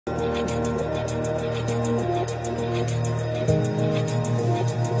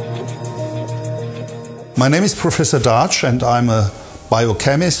My name is Professor Darch and I'm a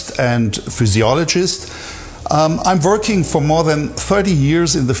biochemist and physiologist. I'm working for more than 30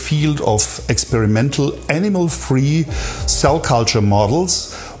 years in the field of experimental animal-free cell culture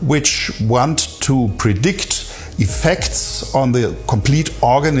models which want to predict effects on the complete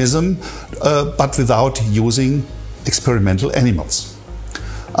organism but without using experimental animals.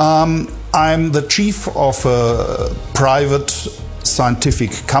 I'm the chief of a private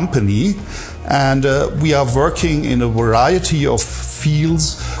scientific company, and we are working in a variety of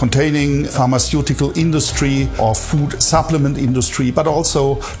fields containing pharmaceutical industry or food supplement industry, but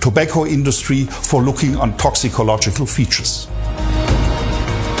also tobacco industry for looking on toxicological features.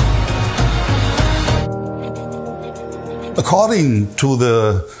 According to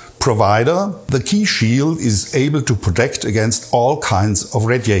the provider, the key shield is able to protect against all kinds of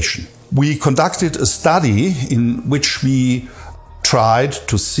radiation. We conducted a study in which we tried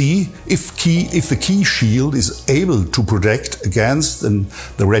to see if the key shield is able to protect against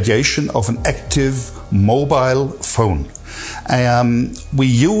the radiation of an active mobile phone. We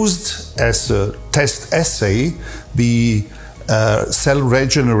used as a test assay the cell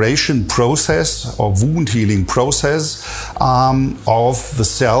regeneration process or wound healing process of the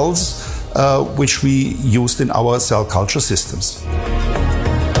cells which we used in our cell culture systems.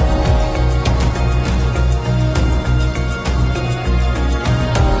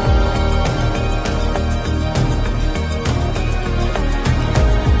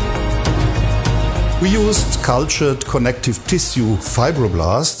 We used cultured connective tissue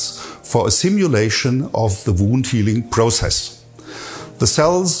fibroblasts for a simulation of the wound healing process. The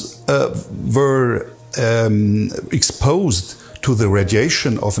cells were exposed to the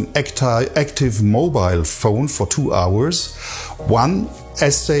radiation of an active mobile phone for 2 hours. One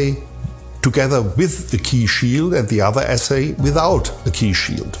assay together with the key shield and the other assay without the key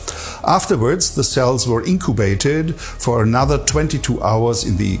shield. Afterwards, the cells were incubated for another 22 hours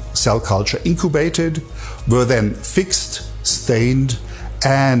in the cell culture incubated, were then fixed, stained,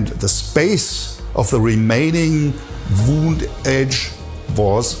 and the space of the remaining wound edge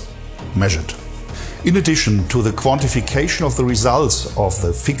was measured. In addition to the quantification of the results of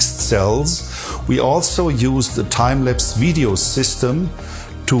the fixed cells, we also used the time-lapse video system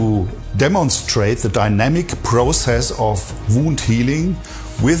to demonstrate the dynamic process of wound healing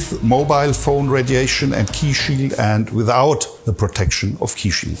with mobile phone radiation and key shield and without the protection of key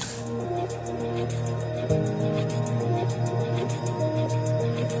shield.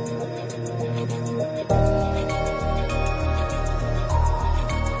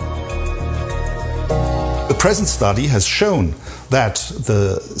 The present study has shown that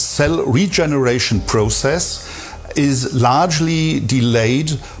the cell regeneration process is largely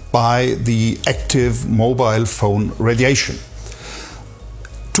delayed by the active mobile phone radiation.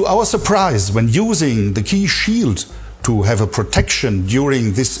 To our surprise, when using the key shield to have a protection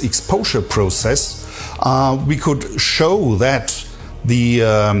during this exposure process, we could show that the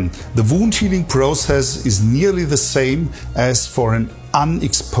wound healing process is nearly the same as for an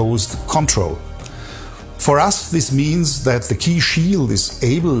unexposed control. For us, this means that the key shield is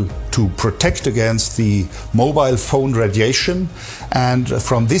able to protect against the mobile phone radiation, and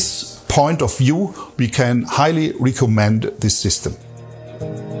from this point of view, we can highly recommend this system.